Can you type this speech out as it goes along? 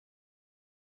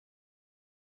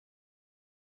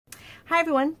Hi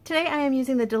everyone, today I am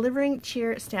using the Delivering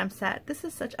Cheer stamp set. This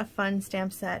is such a fun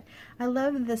stamp set. I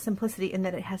love the simplicity in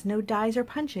that it has no dies or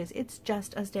punches. It's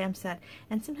just a stamp set,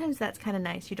 and sometimes that's kind of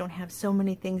nice. You don't have so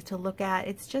many things to look at.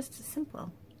 It's just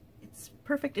simple. It's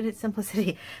perfect in its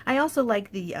simplicity. I also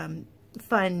like the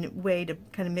fun way to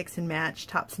kind of mix and match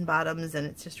tops and bottoms, and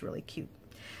it's just really cute.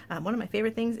 One of my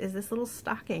favorite things is this little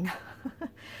stocking.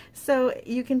 So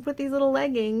you can put these little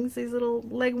leggings, these little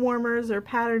leg warmers or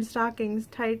patterned stockings,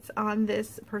 tights on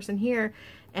this person here,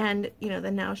 and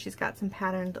then now she's got some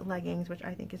patterned leggings, which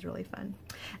I think is really fun.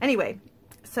 Anyway,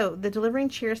 so the Delivering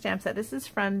Cheer stamp set, this is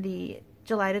from the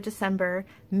July to December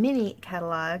mini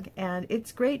catalog, and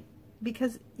it's great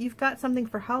because you've got something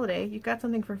for holiday, you've got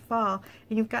something for fall,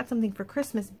 and you've got something for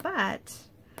Christmas, but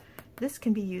this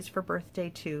can be used for birthday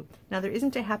too. Now there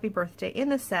isn't a happy birthday in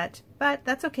the set, but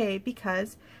that's okay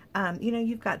because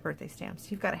you've got birthday stamps.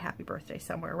 You've got a happy birthday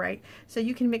somewhere, right? So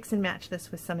you can mix and match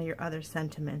this with some of your other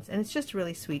sentiments, and it's just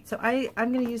really sweet. So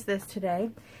I'm going to use this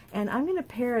today, and I'm going to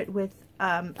pair it with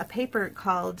a paper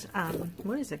called,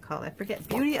 what is it called? I forget.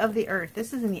 Beauty of the Earth.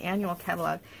 This is in the annual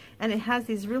catalog, and it has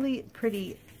these really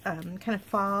pretty kind of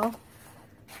fall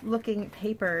looking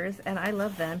papers, and I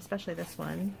love them, especially this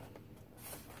one.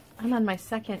 I'm on my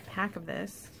second pack of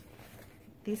this.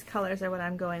 These colors are what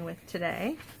I'm going with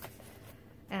today.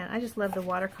 And I just love the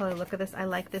watercolor look of this. I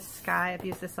like this sky. I've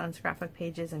used this on scrapbook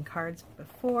pages and cards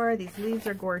before. These leaves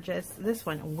are gorgeous. This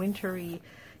one, wintry,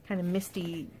 kind of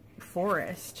misty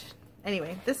forest.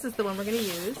 Anyway, this is the one we're going to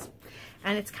use.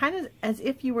 And it's kind of as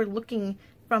if you were looking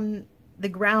from the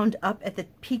ground up at the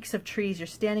peaks of trees. You're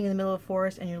standing in the middle of a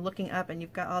forest and you're looking up and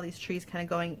you've got all these trees kind of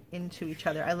going into each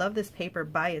other. I love this paper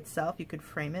by itself. You could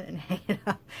frame it and hang it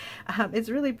up. It's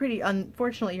really pretty.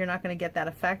 Unfortunately, you're not going to get that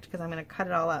effect because I'm going to cut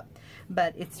it all up,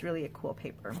 but it's really a cool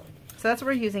paper. So that's what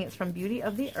we're using. It's from Beauty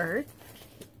of the Earth.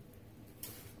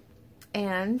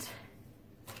 And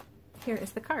here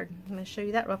is the card. I'm going to show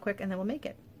you that real quick and then we'll make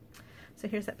it. So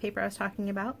here's that paper I was talking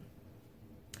about.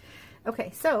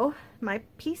 Okay, so my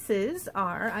pieces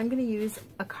are, I'm going to use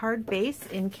a card base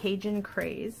in Cajun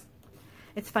Craze.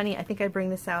 It's funny, I think I bring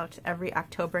this out every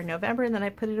October and November, and then I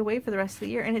put it away for the rest of the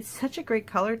year, and it's such a great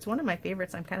color. It's one of my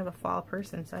favorites. I'm kind of a fall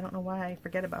person, so I don't know why I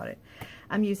forget about it.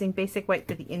 I'm using basic white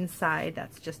for the inside.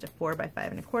 That's just a 4 by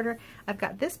 5 1/4. I've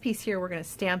got this piece here we're going to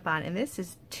stamp on, and this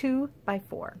is 2 by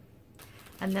 4.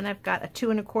 And then I've got a 2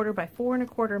 1/4 by 4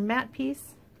 1/4 matte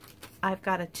piece. I've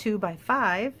got a 2 by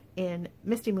 5 in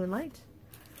Misty Moonlight.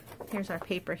 Here's our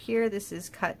paper here. This is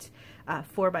cut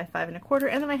 4 by 5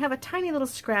 1/4, and then I have a tiny little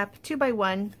scrap 2 by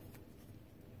 1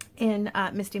 in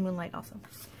Misty Moonlight also.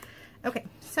 Okay,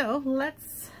 so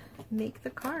let's make the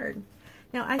card.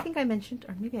 Now I think I mentioned,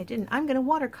 or maybe I didn't, I'm going to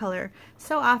watercolor.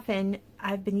 So often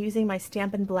I've been using my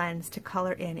Stampin' Blends to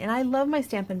color in, and I love my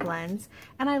Stampin' Blends,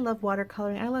 and I love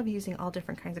watercoloring. I love using all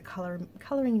different kinds of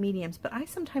coloring mediums, but I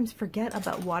sometimes forget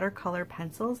about watercolor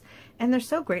pencils, and they're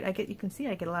so great. You can see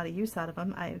I get a lot of use out of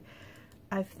them.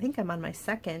 I think I'm on my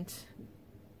second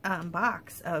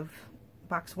box of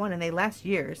box 1, and they last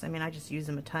years. I mean, I just use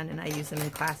them a ton, and I use them in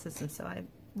classes, and so a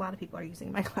lot of people are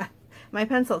using my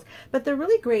pencils, but they're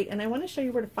really great, and I want to show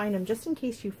you where to find them just in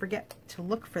case you forget to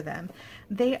look for them.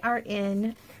 They are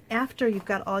in, after you've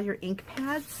got all your ink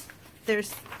pads,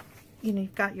 there's,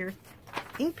 you've got your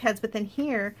ink pads, but then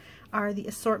here are the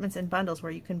assortments and bundles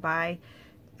where you can buy,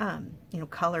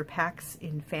 color packs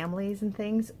in families and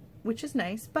things, which is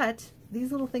nice, but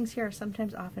these little things here are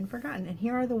sometimes often forgotten. And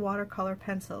here are the watercolor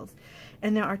pencils,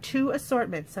 and there are 2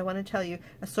 assortments. I want to tell you,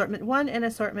 assortment 1 and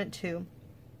assortment 2.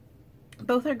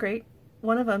 Both are great.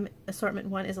 One of them, assortment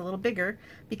 1, is a little bigger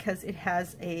because it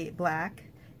has a black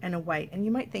and a white. And you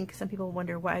might think, some people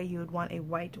wonder why you would want a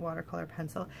white watercolor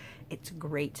pencil. It's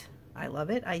great. I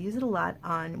love it. I use it a lot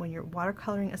on when you're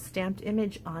watercoloring a stamped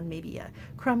image on maybe a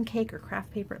crumb cake or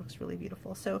craft paper. It looks really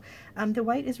beautiful. So the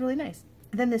white is really nice.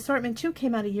 Then the assortment 2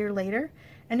 came out a year later,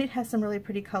 and it has some really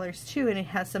pretty colors too, and it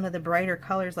has some of the brighter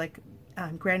colors like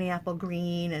granny apple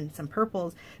green and some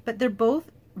purples, but they're both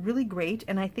really great,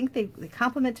 and I think they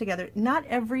complement together. Not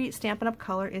every Stampin' Up!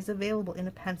 Color is available in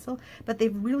a pencil, but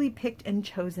they've really picked and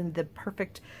chosen the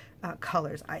perfect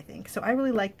colors, I think. So I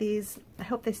really like these. I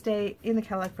hope they stay in the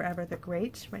catalog forever. They're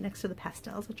great, right next to the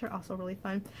pastels, which are also really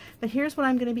fun. But here's what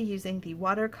I'm going to be using, the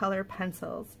watercolor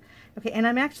pencils. Okay, and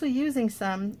I'm actually using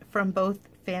some from both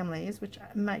families, which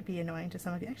might be annoying to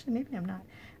some of you. Actually, maybe I'm not.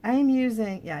 I am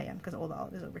using, yeah, I am, because Old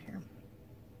Olive is over here.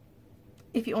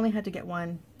 If you only had to get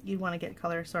one, you'd want to get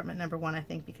color assortment number 1, I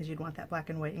think, because you'd want that black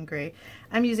and white and gray.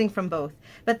 I'm using from both,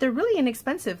 but they're really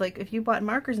inexpensive. Like if you bought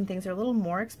markers and things, they're a little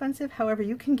more expensive. However,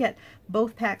 you can get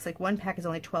both packs. Like one pack is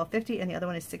only $12.50 and the other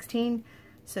one is $16.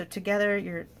 So together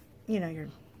you're you know, you're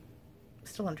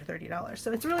still under $30.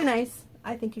 So it's really nice.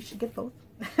 I think you should get both.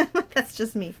 That's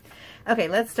just me. Okay,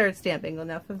 let's start stamping.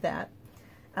 Enough of that.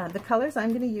 The colors I'm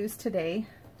going to use today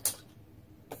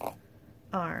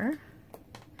are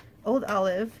Old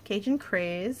Olive, Cajun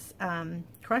Craze,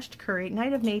 Crushed Curry,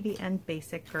 Night of Navy, and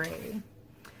Basic Gray.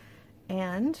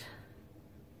 And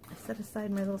I set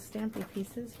aside my little stamping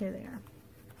pieces. Here they are.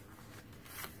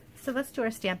 So let's do our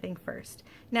stamping first.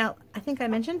 Now, I think I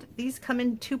mentioned these come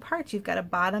in two parts. You've got a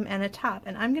bottom and a top,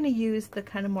 and I'm going to use the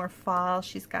kind of more fall.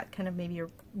 She's got kind of maybe your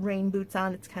rain boots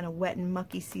on. It's kind of wet and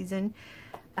mucky season.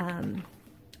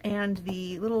 And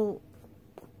the little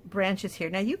branches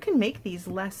here. Now, you can make these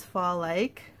less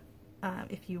fall-like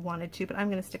if you wanted to, but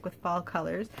I'm going to stick with fall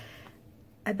colors.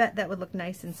 I bet that would look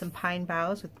nice in some pine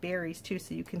boughs with berries too,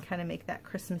 so you can kind of make that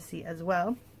Christmassy as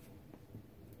well.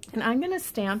 And I'm going to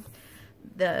stamp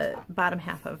the bottom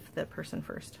half of the person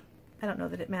first. I don't know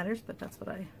that it matters, but that's what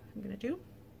I'm going to do.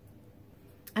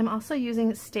 I'm also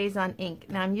using StazOn ink.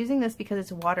 Now I'm using this because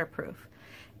it's waterproof,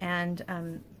 and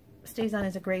StazOn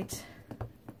is a great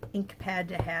ink pad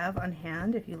to have on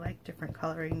hand if you like different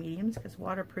coloring mediums, because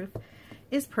waterproof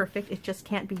is perfect. It just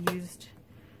can't be used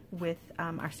with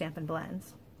our Stampin'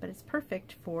 Blends, but it's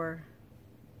perfect for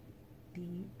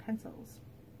the pencils.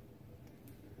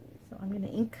 So I'm going to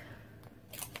ink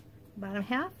bottom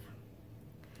half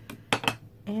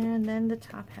and then the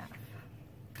top half.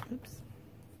 Oops.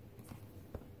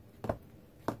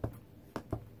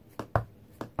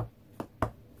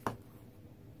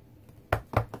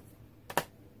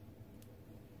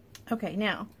 Okay,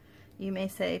 now you may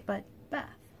say, but Beth,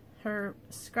 her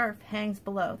scarf hangs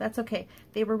below. That's okay.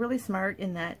 They were really smart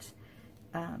in that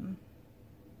you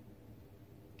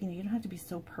know, you don't have to be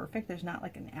so perfect. There's not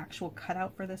like an actual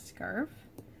cutout for the scarf.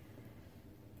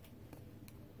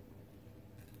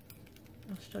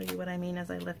 I'll show you what I mean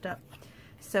as I lift up.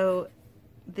 So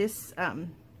this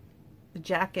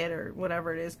jacket or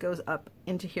whatever it is goes up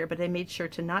into here, but I made sure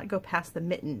to not go past the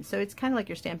mitten. So it's kind of like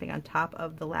you're stamping on top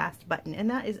of the last button, and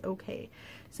that is okay.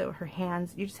 So her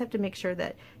hands, you just have to make sure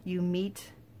that you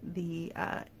meet the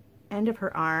end of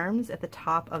her arms at the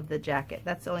top of the jacket.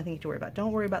 That's the only thing you have to worry about.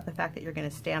 Don't worry about the fact that you're going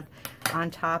to stamp on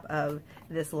top of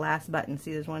this last button.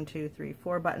 See, there's 1, 2, 3,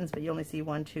 4 buttons, but you only see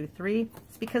 1, 2, 3.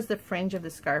 It's because the fringe of the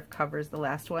scarf covers the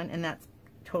last one, and that's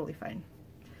totally fine.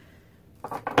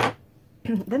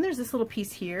 Then there's this little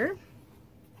piece here,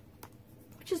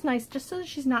 which is nice, just so that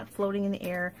she's not floating in the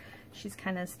air. She's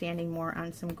kind of standing more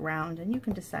on some ground, and you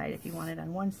can decide if you want it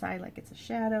on one side like it's a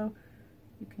shadow.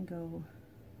 You can go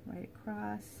right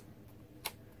across.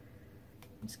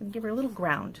 I'm just going to give her a little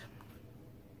ground.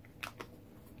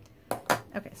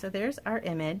 Okay, so there's our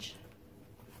image.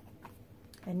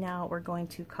 And now we're going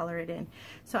to color it in.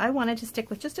 So I wanted to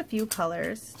stick with just a few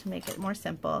colors to make it more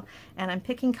simple. And I'm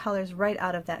picking colors right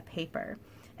out of that paper.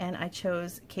 And I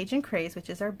chose Cajun Craze, which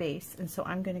is our base. And so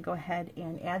I'm going to go ahead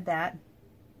and add that.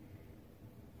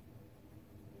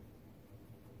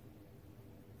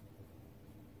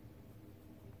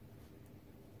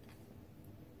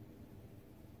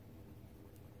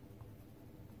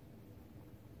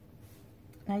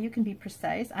 Now you can be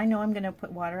precise. I know I'm going to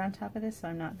put water on top of this, so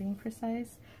I'm not being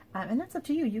precise. And that's up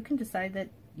to you. You can decide that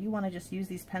you want to just use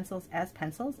these pencils as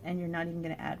pencils, and you're not even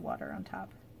going to add water on top.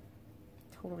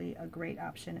 Totally a great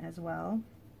option as well.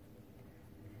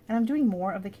 And I'm doing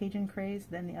more of the Cajun Craze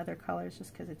than the other colors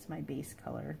just because it's my base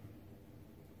color.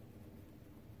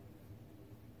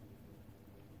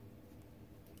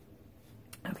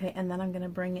 Okay, and then I'm going to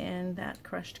bring in that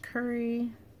crushed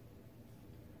curry.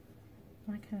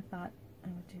 I kind of thought I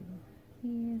would do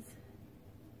these.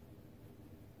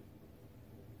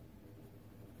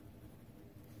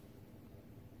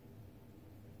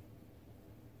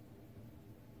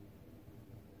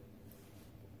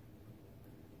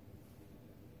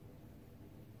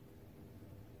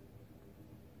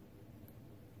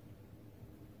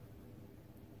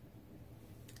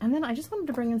 And then I just wanted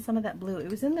to bring in some of that blue. It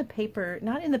was in the paper,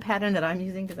 not in the pattern that I'm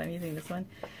using because I'm using this one,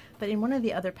 but in one of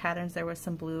the other patterns there was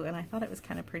some blue, and I thought it was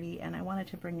kind of pretty, and I wanted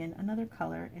to bring in another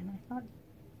color, and I thought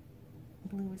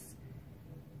blue was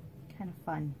kind of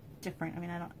fun, different. I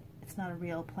mean, it's not a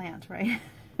real plant, right?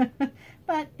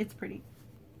 But it's pretty.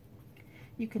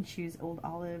 You can choose Old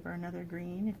Olive or another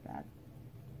green if that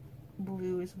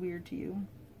blue is weird to you.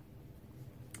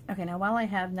 Okay, now while I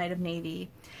have Night of Navy,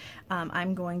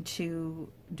 I'm going to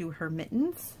do her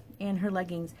mittens and her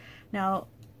leggings. Now,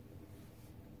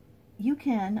 you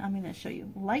can, I'm going to show you,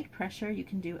 light pressure, you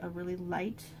can do a really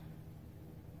light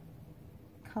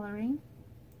coloring,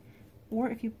 or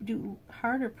if you do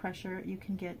harder pressure, you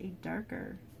can get a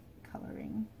darker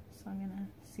coloring. So I'm going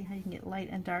to see how you can get light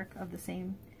and dark of the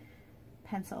same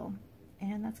pencil,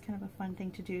 and that's kind of a fun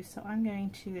thing to do. So I'm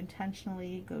going to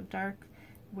intentionally go dark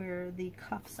where the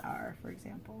cuffs are, for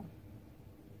example.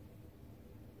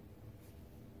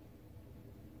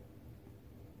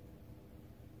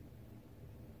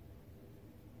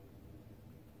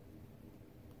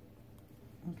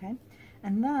 Okay,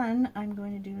 and then I'm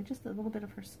going to do just a little bit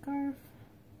of her scarf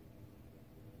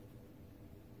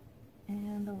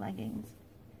and the leggings.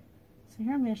 So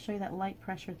here I'm going to show you that light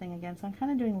pressure thing again. So I'm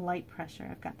kind of doing light pressure.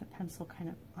 I've got the pencil kind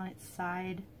of on its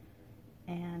side,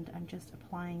 and I'm just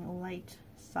applying light,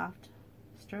 soft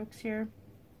strokes here.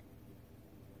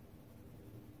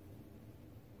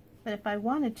 But if I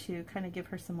wanted to kind of give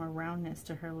her some more roundness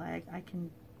to her leg, I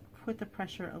can put the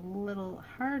pressure a little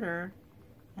harder,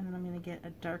 and then I'm going to get a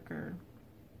darker,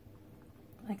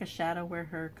 like a shadow where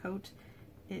her coat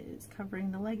is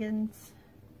covering the leggings.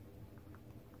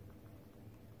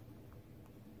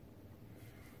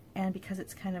 And because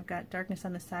it's kind of got darkness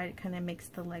on the side, it kind of makes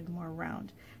the leg more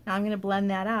round. Now I'm going to blend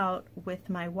that out with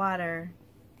my water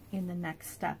in the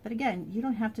next step. But again, you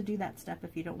don't have to do that step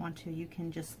if you don't want to. You can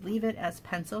just leave it as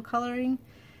pencil coloring,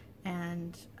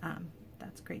 and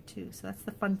that's great too. So that's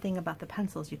the fun thing about the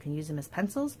pencils. You can use them as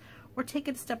pencils or take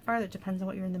it a step farther, depends on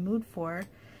what you're in the mood for,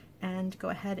 and go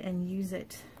ahead and use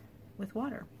it with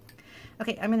water.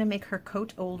 Okay, I'm going to make her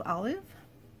coat Old Olive.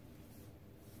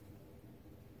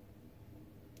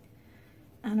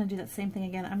 I'm going to do that same thing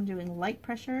again. I'm doing light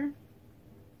pressure.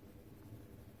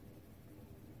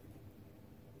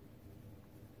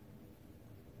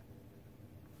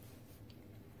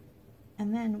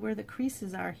 And then where the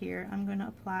creases are here, I'm going to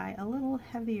apply a little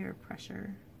heavier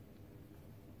pressure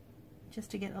just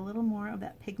to get a little more of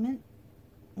that pigment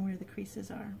where the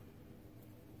creases are.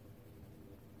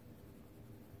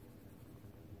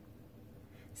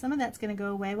 Some of that's going to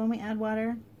go away when we add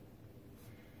water,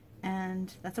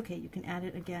 and that's okay. You can add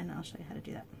it again. I'll show you how to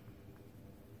do that.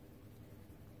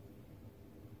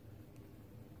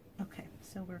 Okay,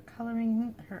 so we're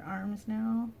coloring her arms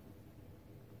now.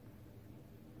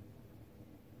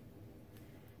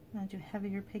 I'm going to do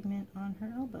heavier pigment on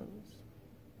her elbows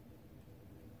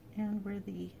and where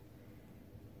the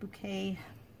bouquet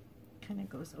kind of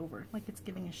goes over, like it's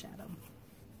giving a shadow.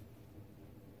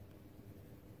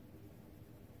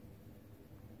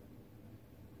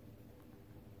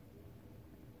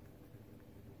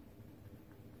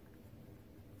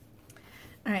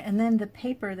 Alright, and then the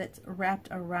paper that's wrapped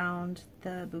around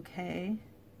the bouquet,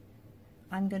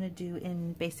 I'm going to do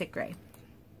in basic gray.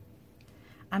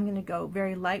 I'm going to go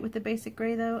very light with the basic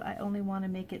gray though. I only want to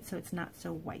make it so it's not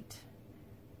so white.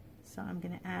 So I'm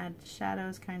going to add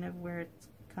shadows kind of where it's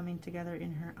coming together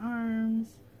in her arms,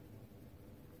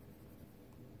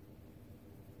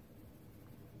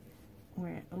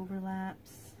 where it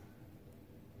overlaps,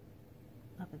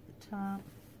 up at the top.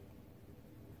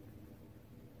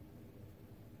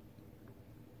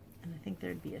 And I think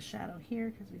there'd be a shadow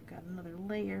here because we've got another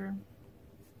layer.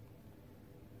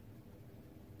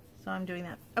 So I'm doing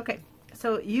that. Okay,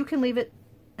 so you can leave it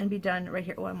and be done right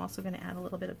here. Oh, I'm also going to add a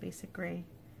little bit of basic gray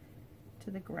to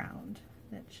the ground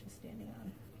that she's standing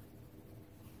on.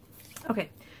 Okay,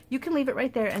 you can leave it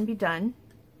right there and be done,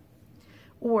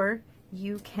 or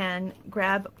you can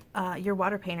grab your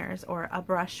water painters or a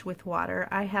brush with water.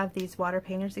 I have these water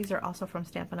painters. These are also from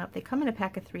Stampin' Up. They come in a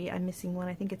pack of 3. I'm missing one.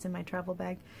 I think it's in my travel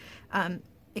bag.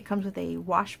 It comes with a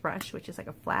wash brush, which is like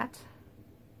a flat,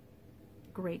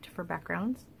 great for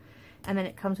backgrounds. And then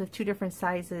it comes with 2 different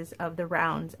sizes of the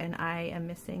rounds, and I am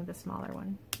missing the smaller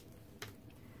one.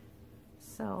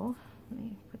 So let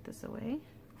me put this away.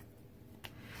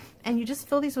 And you just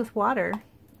fill these with water,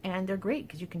 and they're great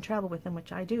because you can travel with them,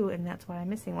 which I do, and that's why I'm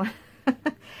missing one.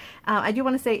 I do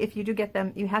want to say, if you do get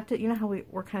them, you have to, you know how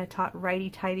we're kind of taught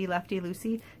righty-tighty,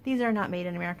 lefty-loosey? These are not made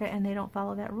in America, and they don't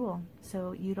follow that rule.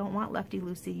 So you don't want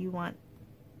lefty-loosey, you want,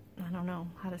 I don't know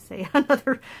how to say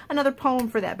another poem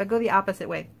for that, but go the opposite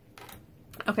way.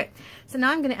 Okay, so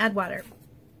now I'm going to add water.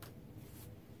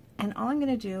 And all I'm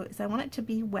going to do is I want it to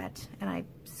be wet, and I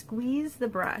squeeze the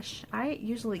brush. I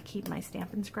usually keep my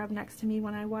Stampin' Scrub next to me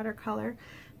when I watercolor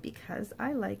because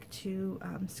I like to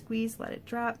squeeze, let it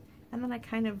drop, and then I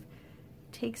kind of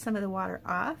take some of the water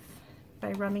off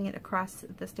by rubbing it across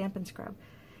the Stampin' Scrub.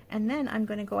 And then I'm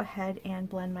going to go ahead and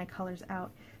blend my colors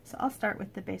out. So I'll start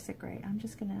with the basic gray. I'm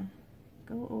just going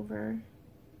to go over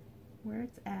where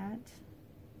it's at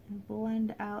and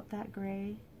blend out that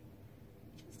gray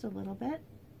just a little bit.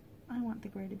 I want the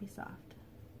gray to be soft.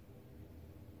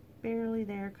 Barely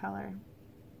there color.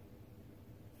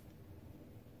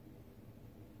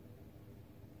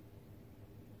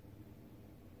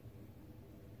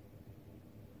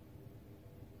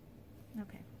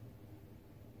 Okay.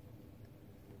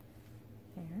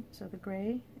 Alright, so the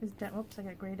gray is down. Oops, I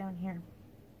got gray down here.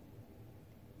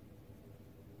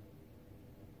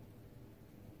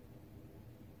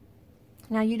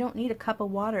 Now you don't need a cup of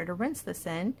water to rinse this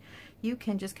in. You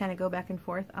can just kind of go back and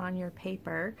forth on your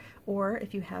paper, or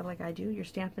if you have, like I do, your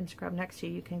Stampin' Scrub next to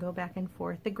you, you can go back and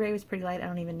forth. The gray was pretty light. I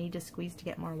don't even need to squeeze to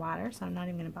get more water, so I'm not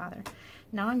even going to bother.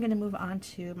 Now I'm going to move on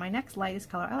to my next lightest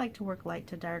color. I like to work light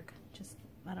to dark, just,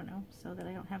 I don't know, so that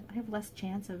I have less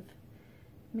chance of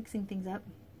mixing things up.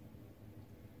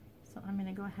 So I'm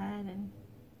going to go ahead and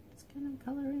just kind of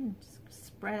color in, just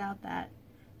spread out that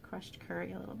crushed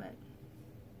curry a little bit.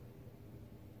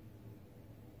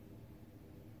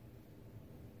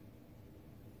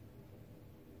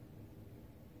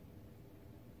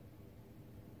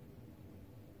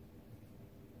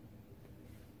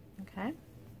 Okay,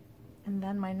 and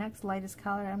then my next lightest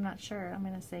color, I'm not sure, I'm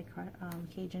going to say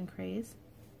Cajun Craze.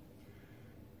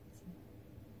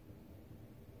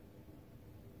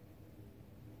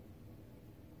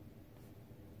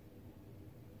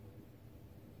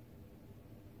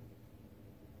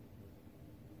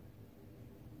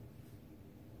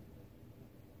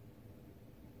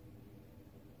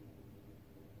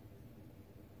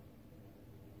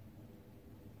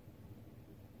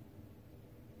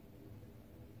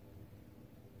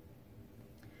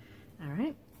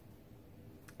 Alright,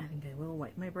 I think I will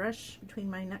wipe my brush between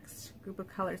my next group of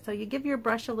colors. So you give your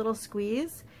brush a little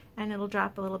squeeze and it'll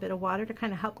drop a little bit of water to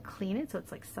kind of help clean it, so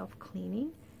it's like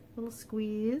self-cleaning. Little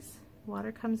squeeze,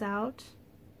 water comes out.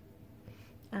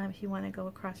 If you want to go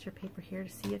across your paper here to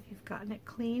see if you've gotten it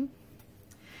clean.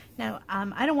 Now,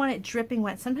 I don't want it dripping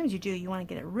wet. Sometimes you do. You want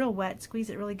to get it real wet,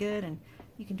 squeeze it really good, and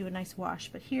you can do a nice wash.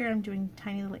 But here I'm doing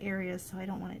tiny little areas, so I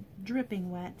don't want it dripping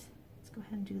wet. Let's go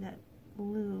ahead and do that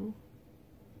blue.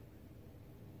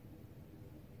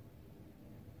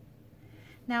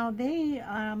 Now they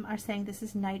are saying this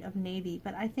is Night of Navy,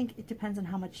 but I think it depends on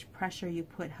how much pressure you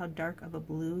put, how dark of a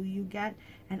blue you get.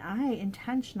 And I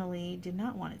intentionally did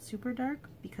not want it super dark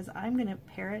because I'm going to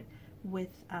pair it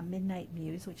with Midnight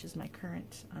Muse, which is my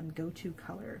current go-to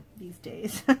color these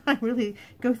days. I really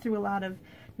go through a lot of,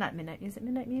 not Midnight Muse, is it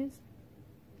Midnight Muse?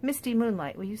 Misty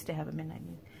Moonlight. We used to have a Midnight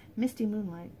Muse. Misty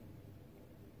Moonlight.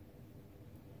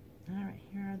 Alright,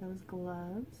 here are those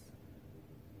gloves.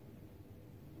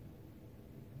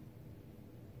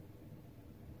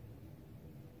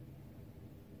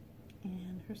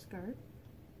 And her skirt.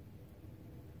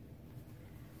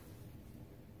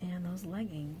 And those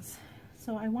leggings.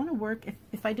 So I want to work,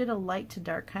 if I did a light to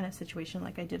dark kind of situation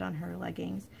like I did on her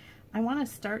leggings, I want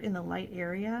to start in the light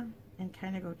area and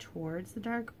kind of go towards the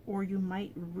dark, or you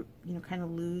might, you know, kind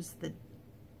of lose the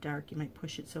dark. You might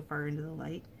push it so far into the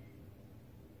light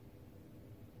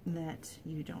that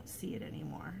you don't see it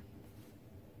anymore.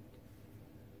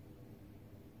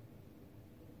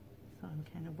 So I'm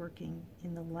kind of working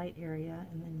in the light area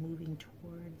and then moving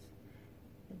towards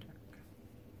the dark.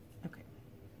 Okay.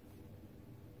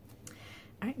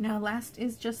 All right, now last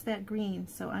is just that green.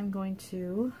 So I'm going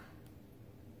to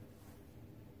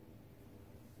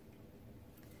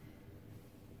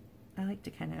I like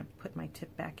to kind of put my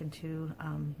tip back into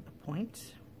a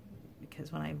point,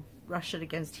 because when I brush it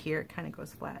against here, it kind of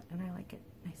goes flat, and I like it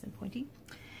nice and pointy.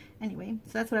 Anyway,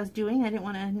 so that's what I was doing. I didn't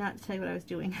want to not tell you what I was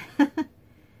doing.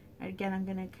 Again, I'm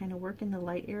going to kind of work in the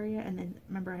light area, and then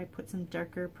remember I put some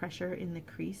darker pressure in the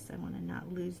crease. I want to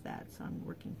not lose that, so I'm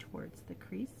working towards the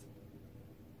crease.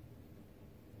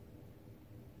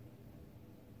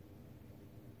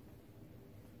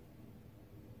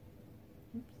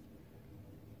 Oops.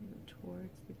 Go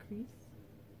towards the crease.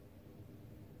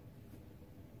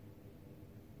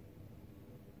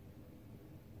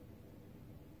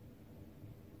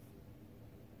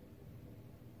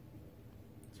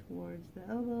 Towards the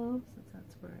elbow, since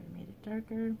that's where I made it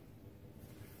darker.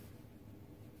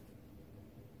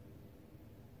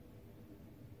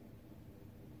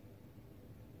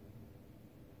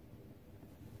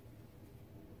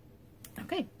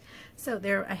 Okay, so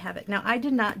there I have it. Now I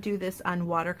did not do this on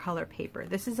watercolor paper.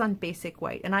 This is on basic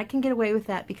white, and I can get away with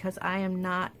that because I am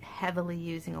not heavily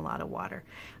using a lot of water.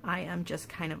 I am just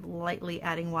kind of lightly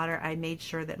adding water. I made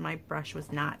sure that my brush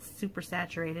was not super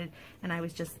saturated, and I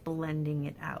was just blending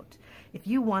it out. If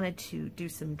you wanted to do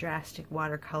some drastic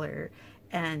watercolor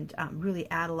and really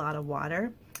add a lot of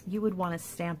water, you would want to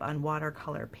stamp on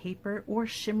watercolor paper or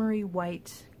shimmery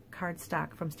white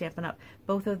cardstock from Stampin' Up.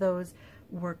 Both of those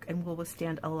work and will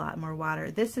withstand a lot more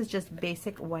water. This is just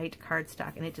basic white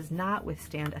cardstock, and it does not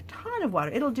withstand a ton of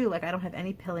water. It'll do, like, I don't have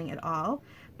any pilling at all,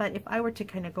 but if I were to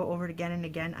kind of go over it again and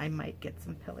again, I might get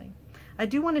some pilling. I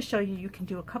do want to show you, you can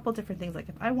do a couple different things. Like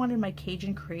if I wanted my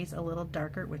Cajun Craze a little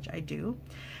darker, which I do,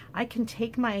 I can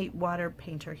take my water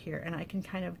painter here and I can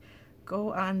kind of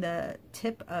go on the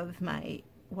tip of my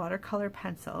watercolor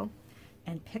pencil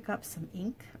and pick up some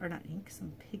ink, or not ink,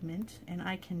 some pigment, and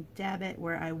I can dab it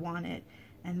where I want it,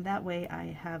 and that way I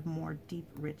have more deep,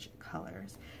 rich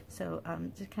colors. So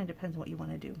it just kind of depends on what you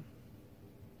want to do.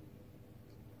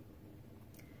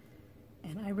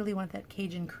 And I really want that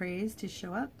Cajun Craze to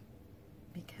show up,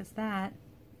 because that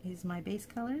is my base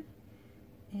color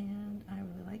and I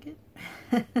really like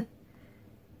it.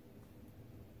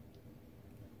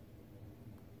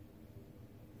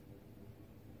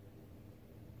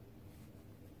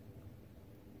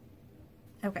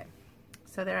 Okay,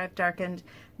 so there I've darkened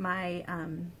my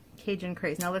Cajun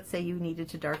Craze. Now let's say you needed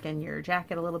to darken your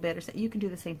jacket a little bit, or so, you can do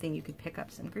the same thing. You could pick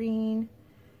up some green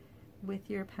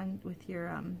with your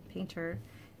painter,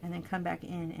 and then come back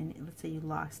in, and let's say you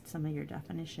lost some of your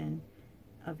definition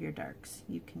of your darks.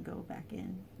 You can go back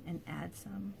in and add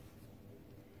some.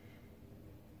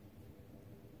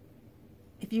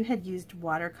 If you had used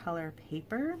watercolor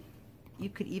paper, you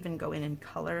could even go in and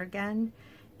color again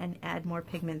and add more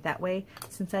pigment that way.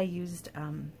 Since I used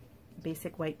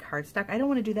basic white cardstock, I don't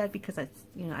want to do that because it's,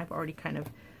 you know, I've already kind of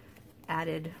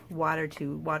added water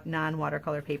to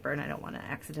non-watercolor paper, and I don't want to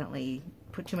accidentally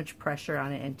put too much pressure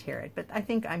on it and tear it. But I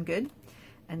think I'm good,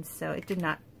 and so it did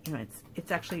not, you know,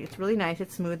 it's really nice.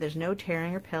 It's smooth. There's no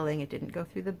tearing or pilling. It didn't go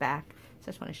through the back. So I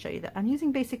just want to show you that I'm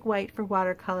using basic white for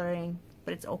watercoloring,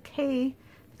 but it's okay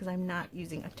because I'm not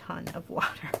using a ton of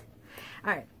water.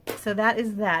 All right, so that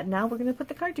is that. Now we're going to put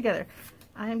the card together.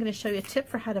 I'm going to show you a tip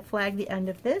for how to flag the end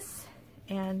of this,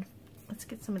 and let's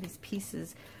get some of these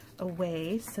pieces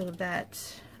away so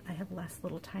that I have less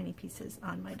little tiny pieces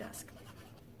on my desk.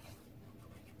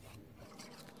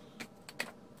 I'm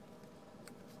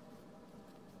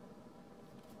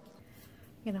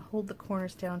going to hold the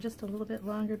corners down just a little bit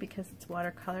longer because it's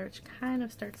watercolor, which kind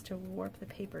of starts to warp the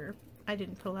paper. I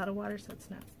didn't put a lot of water, so it's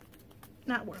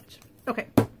not warped. Okay.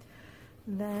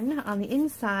 Then on the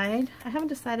inside, I haven't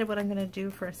decided what I'm going to do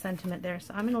for a sentiment there,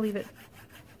 so I'm going to leave it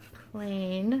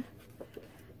plain.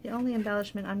 The only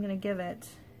embellishment I'm going to give it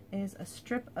is a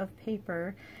strip of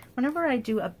paper. Whenever I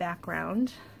do a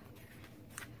background,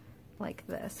 like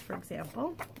this, for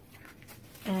example,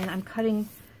 and I'm cutting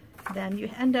them, you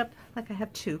end up, like I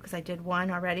have two, because I did one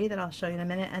already that I'll show you in a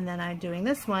minute, and then I'm doing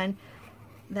this one.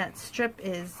 That strip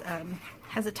is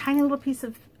has a tiny little piece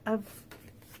of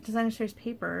Designer Series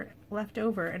paper left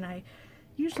over, and I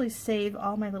usually save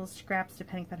all my little scraps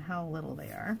depending on how little they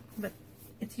are, but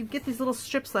you get these little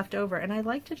strips left over, and I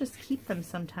like to just keep them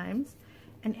sometimes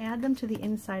and add them to the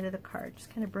inside of the card.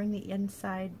 Just kind of bring the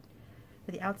inside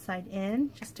or the outside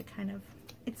in, just to kind of,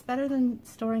 it's better than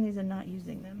storing these and not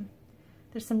using them.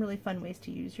 There's some really fun ways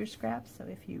to use your scraps, so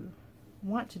if you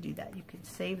want to do that, you could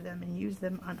save them and use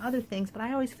them on other things, but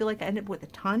I always feel like I end up with a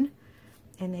ton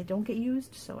and they don't get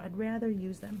used, so I'd rather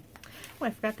use them. Oh, I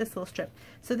forgot this little strip.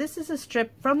 So this is a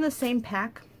strip from the same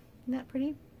pack. Isn't that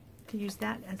pretty? To use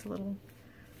that as a little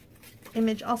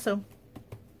image. Also,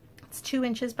 it's 2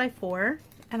 inches by 4,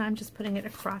 and I'm just putting it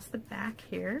across the back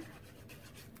here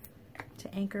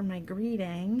to anchor my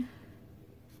greeting,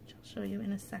 which I'll show you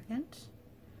in a second.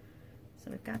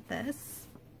 So we've got this.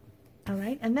 All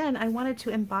right, and then I wanted to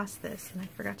emboss this, and I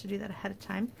forgot to do that ahead of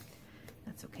time.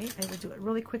 That's okay, I will do it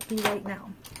really quickly right now.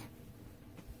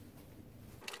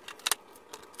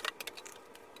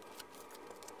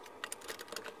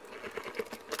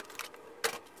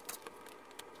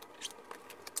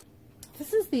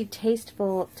 This is the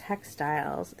Tasteful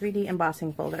Textiles 3D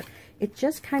embossing folder. It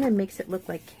just kind of makes it look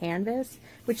like canvas,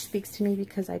 which speaks to me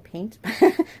because I paint,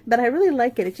 but I really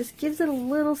like it. It just gives it a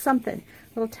little something,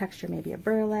 a little texture, maybe a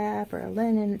burlap or a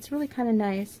linen. It's really kind of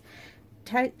nice.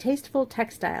 Tasteful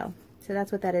Textile. So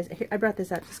that's what that is. Here, I brought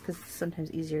this out just because it's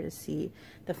sometimes easier to see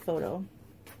the photo.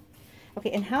 Okay,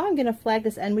 and how I'm going to flag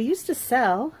this end, we used to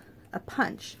sell a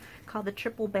punch called the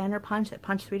triple banner punch that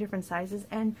punched 3 different sizes,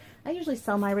 and I usually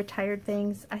sell my retired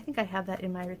things. I think I have that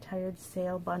in my retired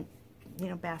sale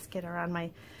basket, or on my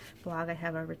blog I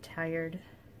have a retired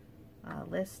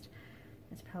list.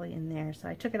 It's probably in there. So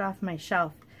I took it off my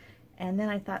shelf, and then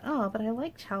I thought, oh, but I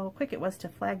liked how quick it was to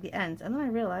flag the ends, and then I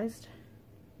realized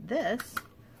this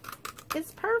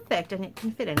is perfect, and it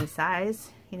can fit any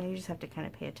size. You know, you just have to kind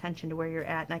of pay attention to where you're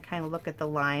at, and I kind of look at the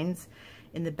lines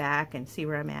in the back and see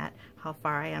where I'm at, how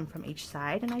far I am from each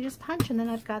side, and I just punch, and then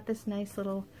I've got this nice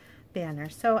little banner.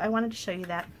 So I wanted to show you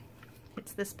that.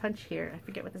 It's this punch here. I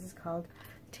forget what this is called.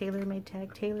 Tailor-made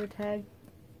tag, tailor tag.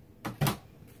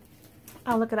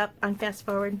 I'll look it up on fast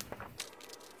forward.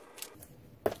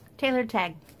 Tailored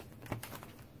tag.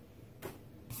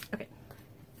 Okay.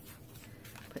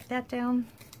 Put that down.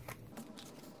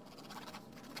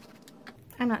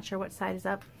 I'm not sure what side is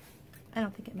up. I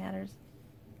don't think it matters.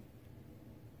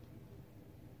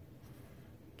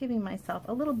 Giving myself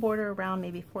a little border around,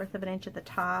 maybe 1/4 of an inch at the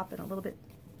top and a little bit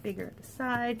bigger at the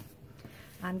side.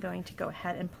 I'm going to go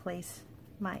ahead and place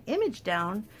my image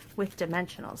down with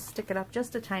dimensionals. Stick it up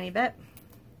just a tiny bit.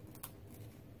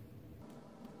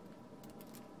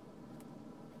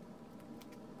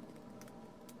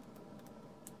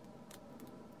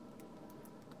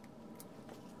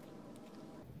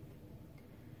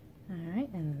 Alright,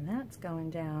 and that's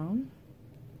going down.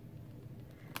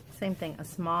 Same thing, a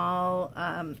small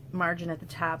margin at the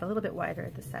top, a little bit wider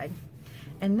at the side.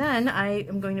 And then I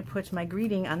am going to put my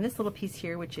greeting on this little piece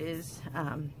here, which is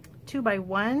 2 by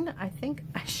 1. I think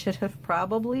I should have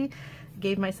probably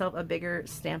gave myself a bigger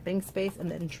stamping space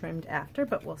and then trimmed after,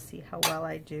 but we'll see how well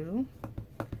I do.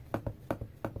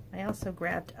 I also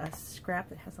grabbed a scrap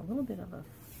that has a little bit of a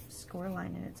score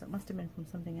line in it, so it must have been from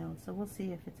something else. So we'll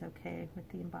see if it's okay with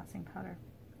the embossing powder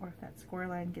or if that score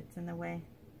line gets in the way.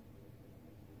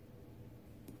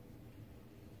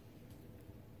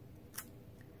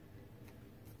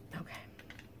 Okay,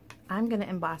 I'm going to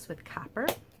emboss with copper.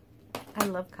 I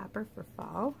love copper for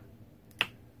fall.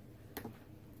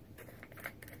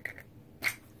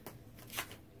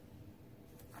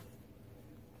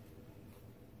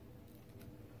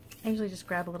 I usually just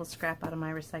grab a little scrap out of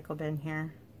my recycle bin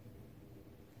here.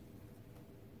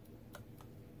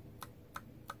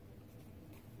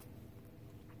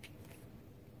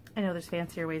 I know there's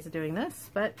fancier ways of doing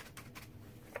this, but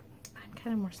I'm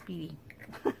kind of more speedy.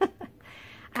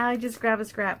 I just grab a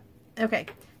scrap. Okay,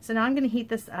 so now I'm going to heat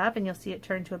this up and you'll see it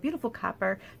turn to a beautiful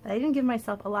copper, but I didn't give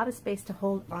myself a lot of space to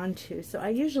hold on to. So I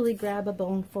usually grab a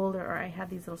bone folder, or I have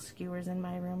these little skewers in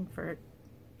my room for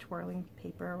twirling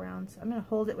paper around. So I'm going to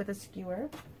hold it with a skewer.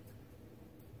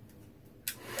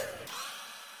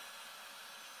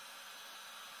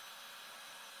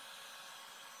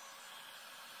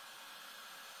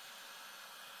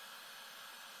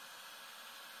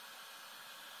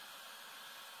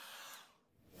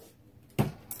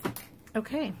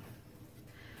 Okay,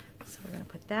 so we're going to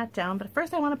put that down, but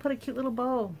first I want to put a cute little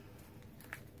bow.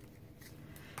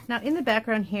 Now in the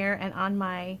background here and on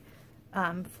my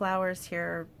flowers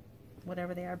here,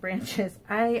 whatever they are, branches,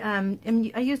 I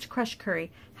used crushed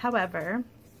curry. However,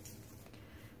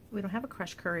 we don't have a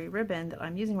crushed curry ribbon that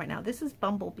I'm using right now. This is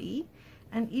Bumblebee,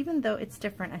 and even though it's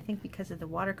different, I think because of the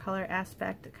watercolor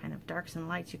aspect, the kind of darks and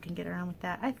lights, you can get around with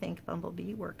that. I think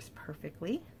Bumblebee works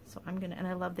perfectly. So I'm gonna, and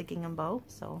I love the gingham bow,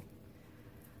 so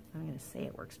I'm going to say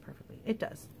it works perfectly. It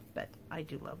does, but I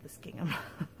do love this gingham.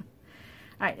 All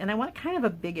right, and I want kind of a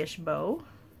biggish bow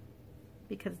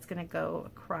because it's going to go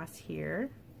across here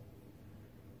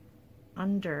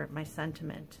under my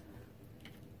sentiment,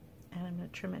 and I'm going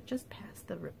to trim it just past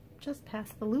the loop. So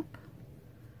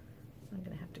I'm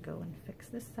going to have to go and fix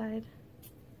this side.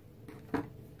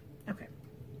 Okay,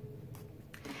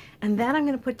 and then I'm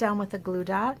going to put down with a glue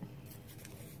dot.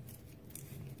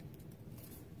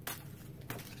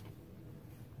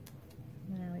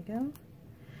 Go.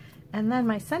 And then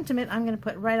my sentiment I'm going to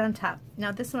put right on top.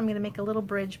 Now this one I'm going to make a little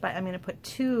bridge, but I'm going to put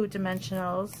 2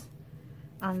 dimensionals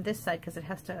on this side because it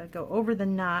has to go over the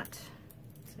knot,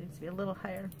 so it needs to be a little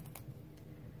higher.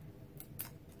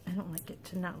 I don't like it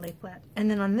to not lay flat. And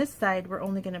then on this side we're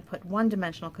only going to put 1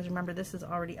 dimensional because remember this is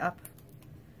already up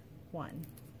 1.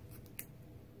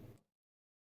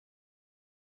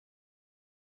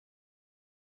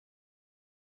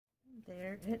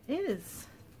 There it is.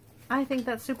 I think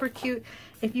that's super cute.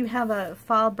 If you have a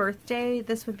fall birthday,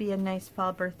 this would be a nice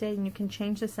fall birthday, and you can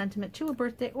change the sentiment to a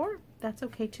birthday, or that's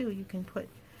okay too. You can put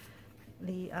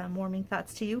the warming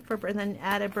thoughts to you, and then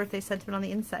add a birthday sentiment on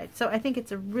the inside. So I think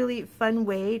it's a really fun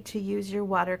way to use your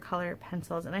watercolor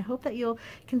pencils, and I hope that you'll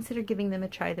consider giving them a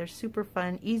try. They're super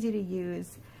fun, easy to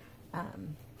use.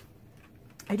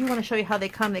 I do want to show you how they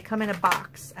come. They come in a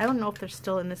box. I don't know if they're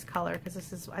still in this color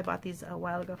because I bought these a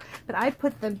while ago, but I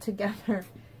put them together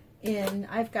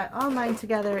I've got all mine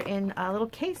together in a little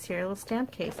case here, a little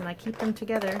stamp case, and I keep them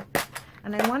together.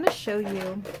 And I want to show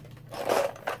you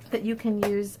that you can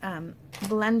use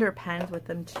blender pens with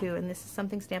them too, and this is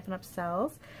something Stampin' Up!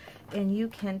 Sells. And you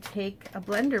can take a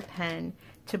blender pen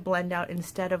to blend out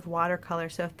instead of watercolor.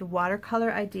 So if the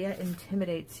watercolor idea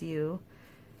intimidates you,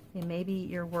 and maybe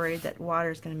you're worried that water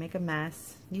is going to make a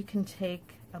mess, you can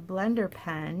take a blender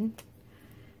pen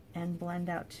and blend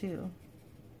out too.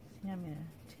 See, I'm going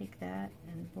to take that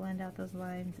and blend out those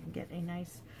lines and get a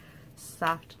nice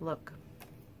soft look.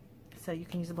 So you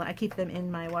can use a blend. I keep them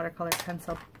in my watercolor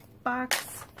pencil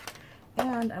box.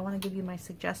 And I want to give you my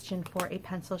suggestion for a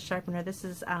pencil sharpener. This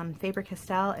is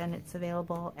Faber-Castell, and it's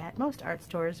available at most art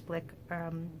stores. Blick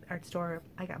art store.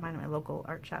 I got mine at my local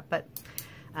art shop, but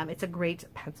it's a great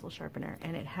pencil sharpener,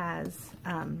 and it has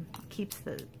keeps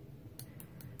the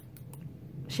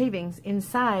shavings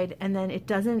inside, and then it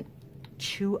doesn't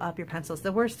chew up your pencils.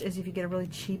 The worst is if you get a really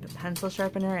cheap pencil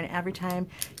sharpener, and every time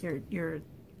you're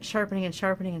sharpening and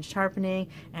sharpening and sharpening,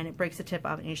 and it breaks the tip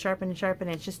off, and you sharpen and sharpen,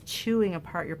 and it's just chewing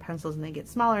apart your pencils, and they get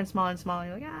smaller and smaller and smaller.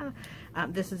 You're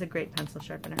like, this is a great pencil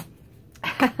sharpener.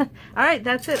 All right,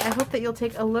 that's it. I hope that you'll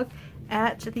take a look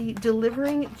at the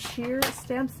Delivering Cheer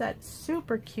stamp set.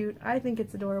 Super cute. I think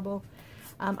it's adorable.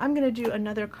 I'm going to do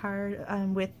another card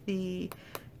with the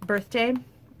birthday,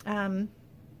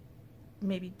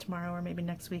 maybe tomorrow or maybe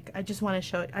next week. I just want to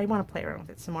show it. I want to play around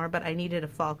with it some more, but I needed a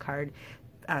fall card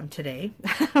today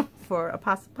for a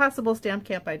possible stamp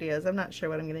camp ideas. I'm not sure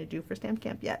what I'm going to do for stamp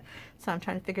camp yet, so I'm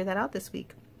trying to figure that out this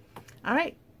week. All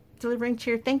right, Delivering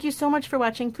Cheer, thank you so much for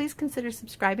watching. Please consider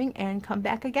subscribing and come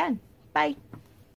back again. Bye.